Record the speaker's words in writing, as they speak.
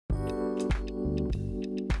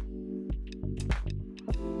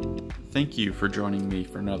Thank you for joining me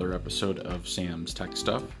for another episode of Sam's Tech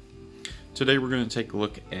Stuff. Today we're going to take a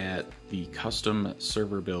look at the custom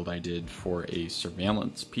server build I did for a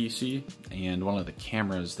surveillance PC and one of the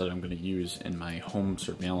cameras that I'm going to use in my home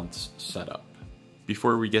surveillance setup.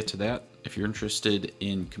 Before we get to that, if you're interested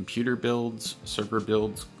in computer builds, server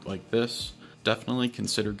builds like this, definitely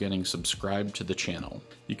consider getting subscribed to the channel.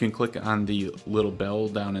 You can click on the little bell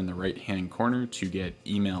down in the right hand corner to get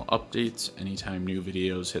email updates anytime new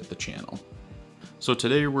videos hit the channel. So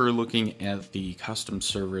today we're looking at the custom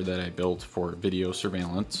server that I built for video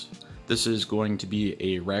surveillance. This is going to be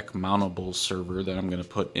a rack mountable server that I'm going to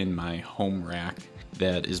put in my home rack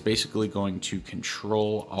that is basically going to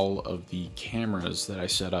control all of the cameras that I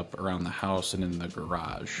set up around the house and in the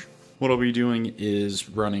garage. What I'll be doing is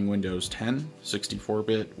running Windows 10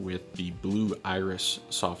 64-bit with the Blue Iris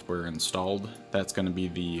software installed. That's going to be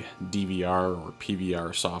the DVR or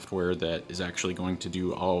PVR software that is actually going to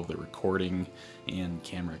do all of the recording and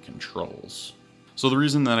camera controls. So the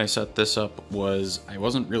reason that I set this up was I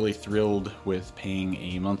wasn't really thrilled with paying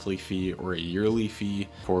a monthly fee or a yearly fee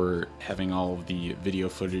for having all of the video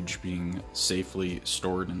footage being safely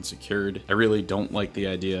stored and secured. I really don't like the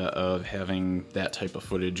idea of having that type of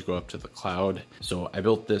footage go up to the cloud. So I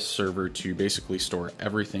built this server to basically store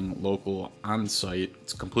everything local on site.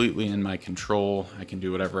 It's completely in my control. I can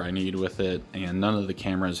do whatever I need with it, and none of the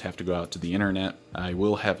cameras have to go out to the internet. I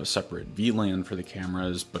will have a separate VLAN for the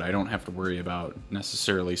cameras, but I don't have to worry about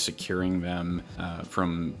necessarily securing them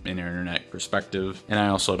from an internet perspective, and I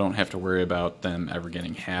also don't have to worry about them ever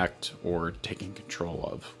getting hacked or taken control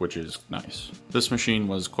of, which is nice. This machine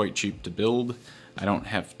was quite cheap to build. I don't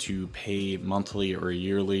have to pay monthly or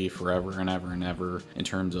yearly forever and ever and ever in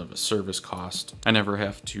terms of a service cost. I never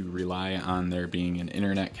have to rely on there being an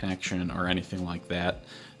internet connection or anything like that.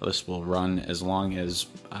 This will run as long as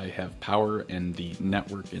I have power and the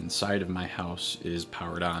network inside of my house is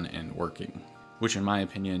powered on and working, which in my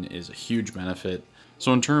opinion is a huge benefit.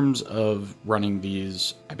 So in terms of running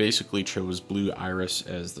these, I basically chose Blue Iris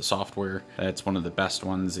as the software. That's one of the best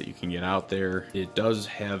ones that you can get out there. It does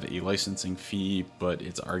have a licensing fee, but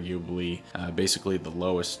it's arguably basically the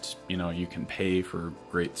lowest you can pay for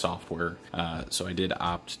great software. So I did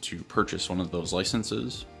opt to purchase one of those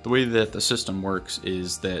licenses. The way that the system works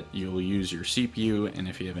is that you'll use your CPU, and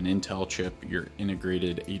if you have an Intel chip, your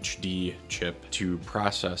integrated HD chip to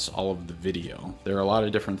process all of the video. There are a lot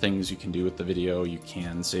of different things you can do with the video. You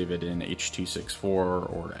can save it in H.264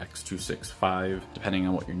 or X.265, depending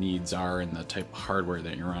on what your needs are and the type of hardware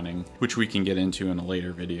that you're running, which we can get into in a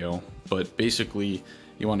later video. But basically,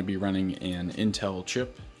 you want to be running an Intel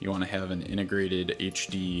chip. You want to have an integrated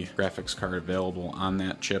HD graphics card available on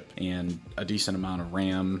that chip and a decent amount of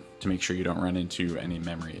RAM to make sure you don't run into any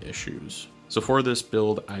memory issues. So for this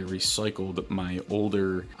build, I recycled my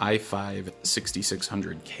older i5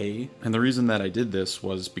 6600K. And the reason that I did this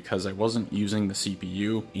was because I wasn't using the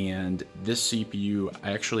CPU, and this CPU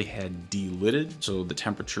I actually had delidded, so the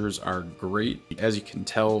temperatures are great. As you can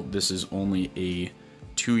tell, this is only a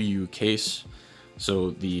 2U case.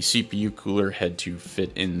 So the CPU cooler had to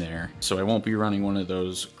fit in there. So I won't be running one of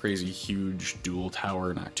those crazy huge dual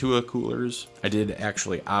tower Noctua coolers. I did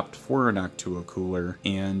actually opt for a Noctua cooler,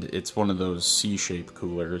 and it's one of those C-shaped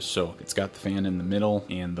coolers. So it's got the fan in the middle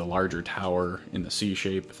and the larger tower in the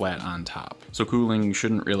C-shape flat on top. So cooling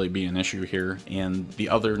shouldn't really be an issue here. And the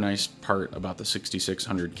other nice part about the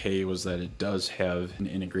 6600K was that it does have an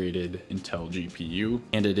integrated Intel GPU,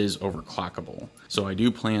 and it is overclockable. So I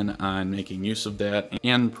do plan on making use of that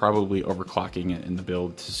and probably overclocking it in the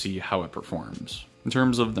build to see how it performs. In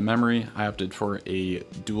terms of the memory, I opted for a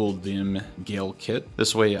dual DIMM Gale kit.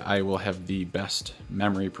 This way I will have the best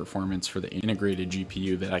memory performance for the integrated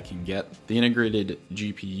GPU that I can get. The integrated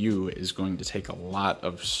GPU is going to take a lot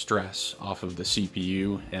of stress off of the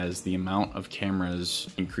CPU as the amount of cameras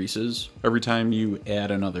increases. Every time you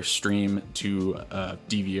add another stream to a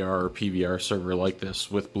DVR or PVR server like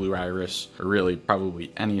this with Blue Iris, or really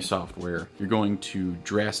probably any software, you're going to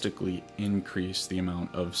drastically increase the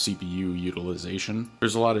amount of CPU utilization.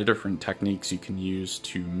 There's a lot of different techniques you can use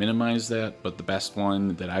to minimize that, but the best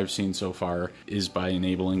one that I've seen so far is by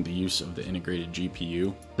enabling the use of the integrated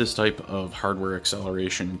GPU. This type of hardware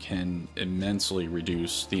acceleration can immensely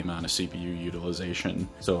reduce the amount of CPU utilization,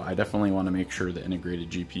 so I definitely want to make sure the integrated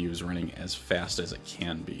GPU is running as fast as it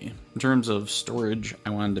can be. In terms of storage, I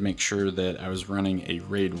wanted to make sure that I was running a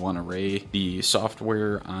RAID 1 array. The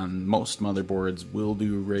software on most motherboards will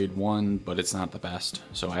do RAID 1, but it's not the best,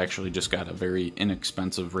 so I actually just got a very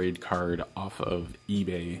inexpensive RAID card off of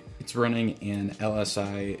eBay. It's running an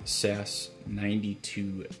LSI SAS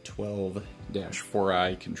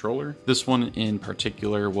 9212-4i controller. This one in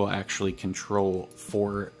particular will actually control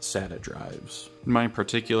 4 SATA drives. In my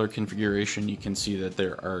particular configuration, you can see that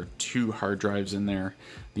there are 2 hard drives in there.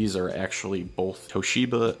 These are actually both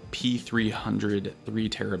Toshiba P300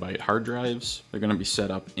 3TB hard drives. They're going to be set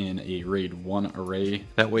up in a RAID 1 array.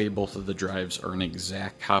 That way both of the drives are an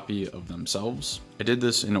exact copy of themselves. I did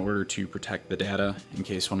this in order to protect the data. In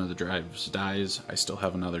case one of the drives dies, I still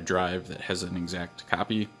have another drive that has an exact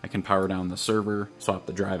copy. I can power down the server, swap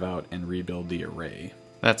the drive out, and rebuild the array.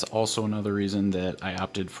 That's also another reason that I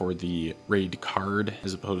opted for the RAID card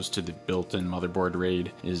as opposed to the built-in motherboard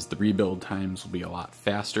RAID, is the rebuild times will be a lot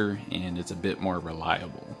faster and it's a bit more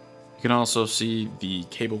reliable. You can also see the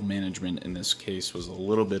cable management in this case was a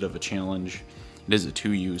little bit of a challenge. It is a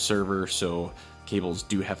 2U server, so cables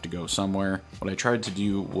do have to go somewhere. What I tried to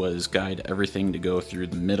do was guide everything to go through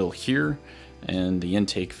the middle here, and the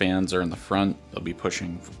intake fans are in the front. They'll be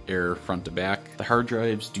pushing air front to back. The hard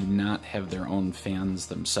drives do not have their own fans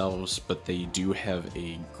themselves, but they do have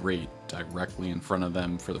a grate directly in front of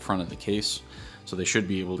them for the front of the case, so they should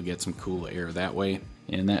be able to get some cool air that way,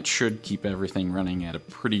 and that should keep everything running at a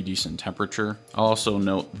pretty decent temperature. I'll also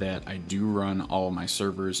note that I do run all of my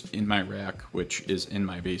servers in my rack, which is in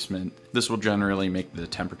my basement. This will generally make the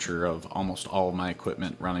temperature of almost all of my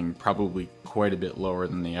equipment running probably quite a bit lower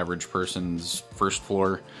than the average person's first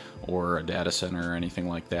floor or a data center or anything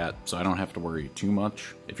like that, so I don't have to worry too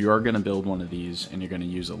much. If you are going to build one of these and you're going to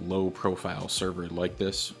use a low profile server like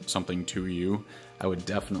this, something 2U, I would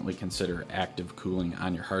definitely consider active cooling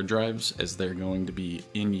on your hard drives, as they're going to be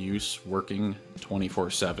in use working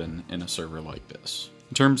 24/7 in a server like this.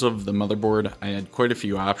 In terms of the motherboard, I had quite a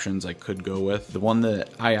few options I could go with. The one that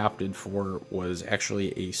I opted for was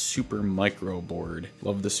actually a Supermicro board.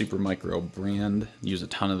 Love the Supermicro brand, use a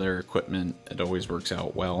ton of their equipment, it always works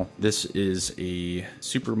out well. This is a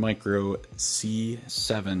Supermicro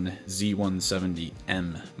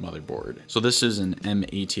C7Z170M motherboard. So this is an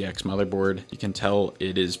M-ATX motherboard. You can tell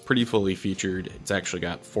it is pretty fully featured. It's actually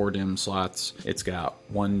got 4 DIMM slots. It's got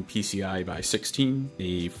 1 PCI by 16,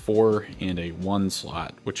 a 4 and a 1 slot,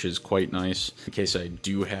 which is quite nice in case I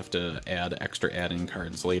do have to add extra add-in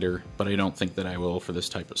cards later, but I don't think that I will for this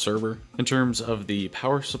type of server. In terms of the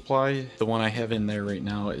power supply, the one I have in there right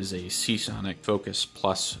now is a Seasonic Focus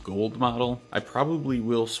Plus Gold model. I probably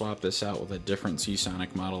will swap this out with a different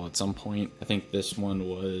Seasonic model at some point. I think this one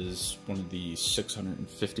was one of the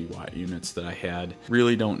 650 watt units that I had.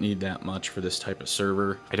 Really don't need that much for this type of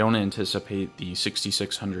server. I don't anticipate the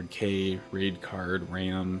 6600K RAID card,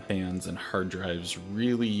 RAM, fans, and hard drives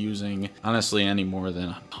really using honestly any more than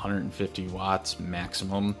 150 watts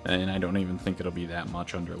maximum, and I don't even think it'll be that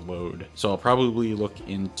much under load. So I'll probably look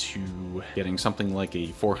into getting something like a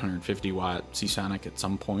 450 watt Seasonic at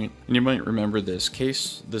some point. And you might remember this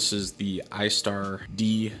case. This is the iStar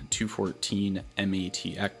D214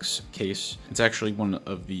 M-ATX case. It's actually one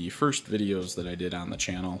of the first videos that I did on the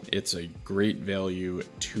channel. It's a great value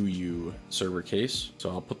 2U server case. So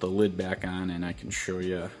I'll put the lid back on and I can show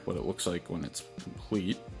you what it looks like when it's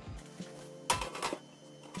complete.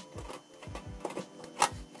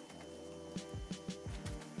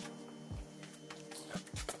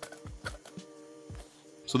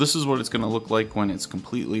 So this is what it's going to look like when it's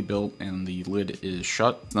completely built and the lid is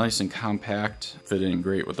shut. It's nice and compact, fit in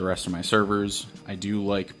great with the rest of my servers. I do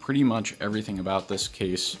like pretty much everything about this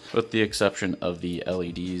case, with the exception of the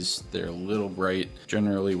LEDs. They're a little bright.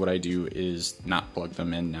 Generally what I do is not plug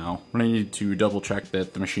them in now. When I need to double check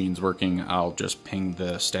that the machine's working, I'll just ping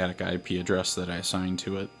the static IP address that I assigned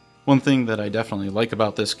to it. One thing that I definitely like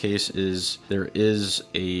about this case is there is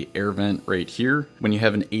a air vent right here when you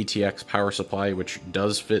have an ATX power supply, which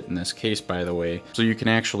does fit in this case, by the way. So you can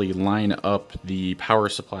actually line up the power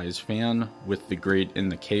supply's fan with the grate in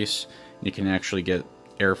the case. You can actually get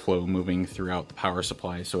airflow moving throughout the power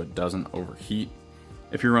supply so it doesn't overheat.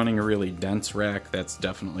 If you're running a really dense rack, that's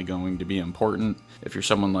definitely going to be important. If you're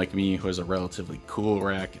someone like me who has a relatively cool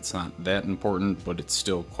rack, it's not that important, but it's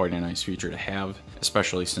still quite a nice feature to have,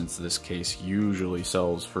 especially since this case usually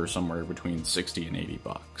sells for somewhere between 60 and 80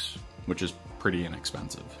 bucks, which is pretty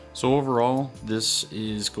inexpensive. So overall, this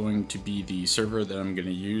is going to be the server that I'm going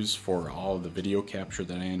to use for all of the video capture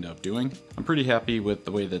that I end up doing. I'm pretty happy with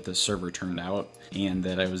the way that this server turned out, and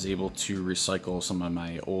that I was able to recycle some of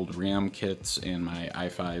my old RAM kits and my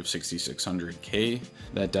i5 6600K.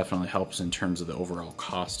 That definitely helps in terms of the overall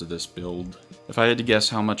cost of this build. If I had to guess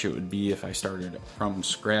how much it would be if I started from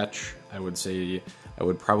scratch, I would say I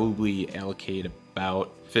would probably allocate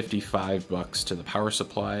about $55 to the power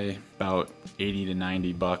supply, about $80 to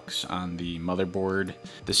 $90 on the motherboard.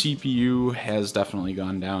 The CPU has definitely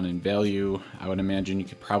gone down in value. I would imagine you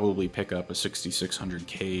could probably pick up a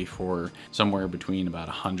 6600K for somewhere between about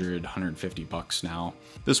 $100, $150 now.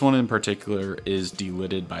 This one in particular is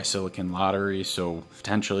delidded by Silicon Lottery, so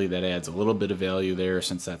potentially that adds a little bit of value there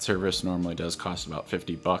since that service normally does cost about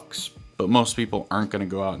 $50. But most people aren't going to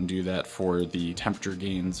go out and do that for the temperature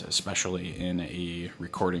gains, especially in a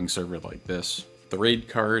recording server like this. The RAID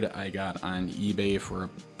card I got on eBay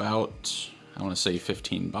for about, I want to say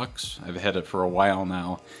 $15. I've had it for a while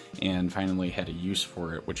now and finally had a use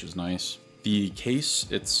for it, which is nice. The case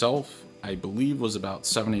itself, I believe, was about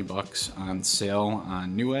 $70 on sale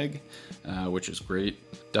on Newegg, which is great.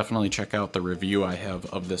 Definitely check out the review I have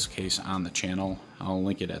of this case on the channel. I'll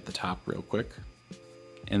link it at the top real quick.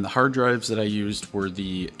 And the hard drives that I used were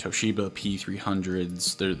the Toshiba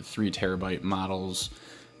P300s. They're the 3 terabyte models.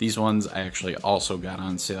 These ones I actually also got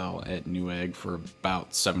on sale at Newegg for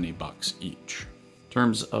about $70 each. In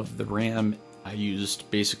terms of the RAM, I used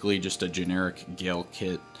basically just a generic Gale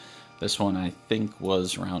kit. This one I think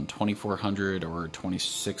was around 2400 or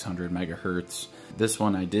 2600 megahertz. This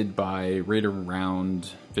one I did buy right around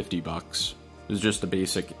 $50. It was just a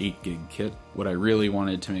basic 8 gig kit. What I really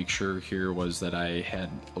wanted to make sure here was that I had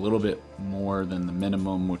a little bit more than the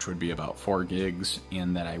minimum, which would be about 4 gigs,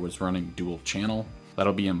 and that I was running dual channel.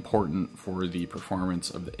 That'll be important for the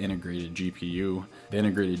performance of the integrated GPU. The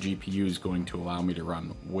integrated GPU is going to allow me to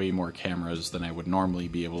run way more cameras than I would normally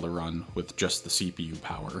be able to run with just the CPU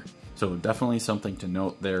power. So definitely something to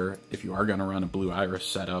note there. If you are going to run a Blue Iris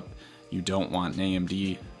setup, you don't want an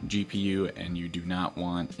AMD GPU and you do not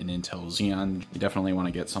want an Intel Xeon. You definitely want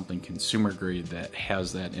to get something consumer grade that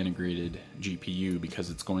has that integrated GPU because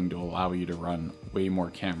it's going to allow you to run way more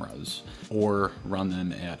cameras or run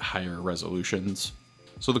them at higher resolutions.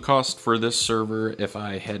 So the cost for this server, if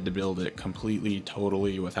I had to build it completely,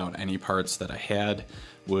 totally without any parts that I had,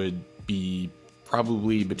 would be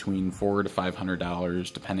probably between $400 to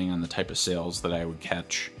 $500 depending on the type of sales that I would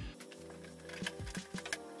catch.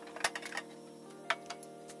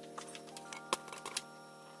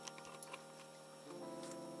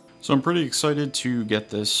 So I'm pretty excited to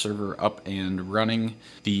get this server up and running.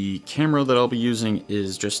 The camera that I'll be using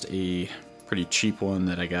is just a pretty cheap one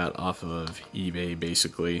that I got off of eBay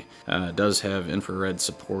basically. It does have infrared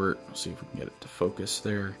support. Let's see if we can get it to focus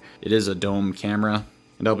there. It is a dome camera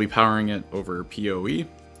and I'll be powering it over PoE.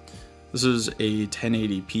 This is a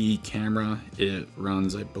 1080p camera. It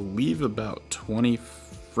runs, I believe, about 20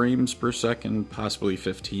 frames per second, possibly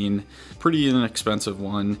 15. Pretty inexpensive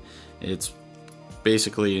one. It's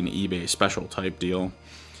basically an eBay special type deal.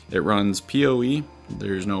 It runs PoE.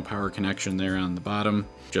 There's no power connection there on the bottom,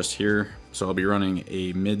 just here. So I'll be running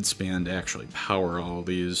a mid-span to actually power all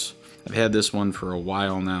these. I've had this one for a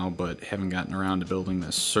while now, but haven't gotten around to building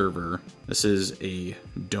this server. This is a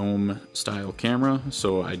dome style camera,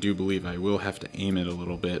 so I do believe I will have to aim it a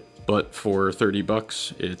little bit, but for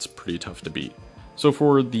 $30, it's pretty tough to beat. So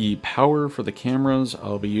for the power for the cameras,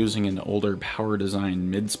 I'll be using an older Power Design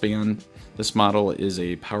mid-span. This model is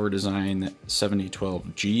a Power Design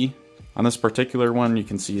 7012G. On this particular one, you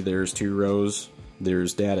can see there's 2 rows.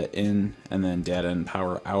 There's data in and then data and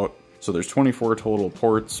power out. So there's 24 total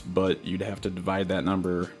ports, but you'd have to divide that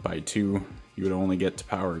number by 2. You would only get to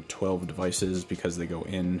power 12 devices because they go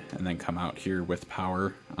in and then come out here with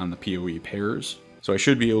power on the PoE pairs. So I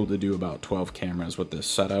should be able to do about 12 cameras with this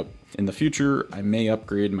setup. In the future, I may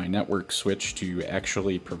upgrade my network switch to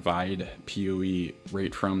actually provide PoE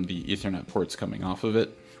right from the Ethernet ports coming off of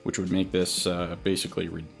it, which would make this basically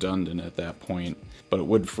redundant at that point, but it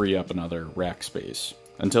would free up another rack space.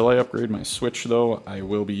 Until I upgrade my switch though, I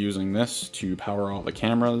will be using this to power all the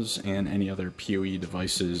cameras and any other PoE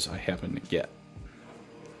devices I happen to get.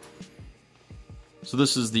 So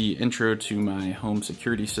this is the intro to my home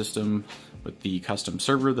security system with the custom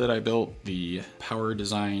server that I built, the Power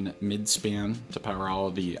Design mid-span to power all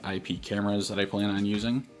of the IP cameras that I plan on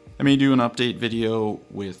using. I may do an update video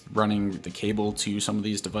with running the cable to some of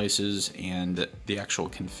these devices and the actual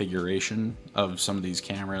configuration of some of these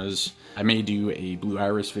cameras. I may do a Blue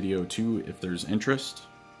Iris video too if there's interest.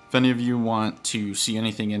 If any of you want to see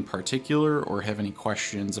anything in particular or have any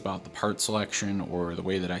questions about the part selection or the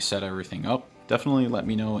way that I set everything up, definitely let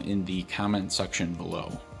me know in the comment section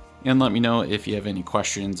below. And let me know if you have any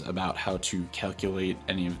questions about how to calculate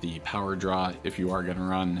any of the power draw if you are going to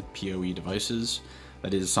run PoE devices.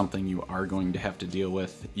 That is something you are going to have to deal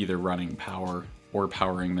with, either running power or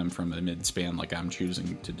powering them from a mid-span like I'm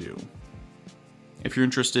choosing to do. If you're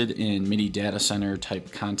interested in mini data center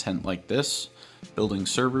type content like this, building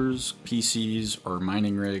servers, PCs, or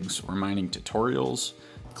mining rigs, or mining tutorials,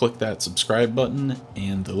 click that subscribe button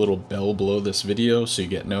and the little bell below this video so you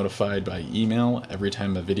get notified by email every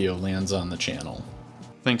time a video lands on the channel.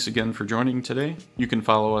 Thanks again for joining today. You can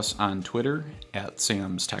follow us on Twitter at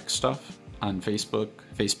Sam's Tech Stuff, on Facebook,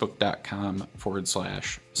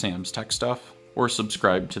 facebook.com/Sam's Tech Stuff, or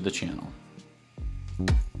subscribe to the channel.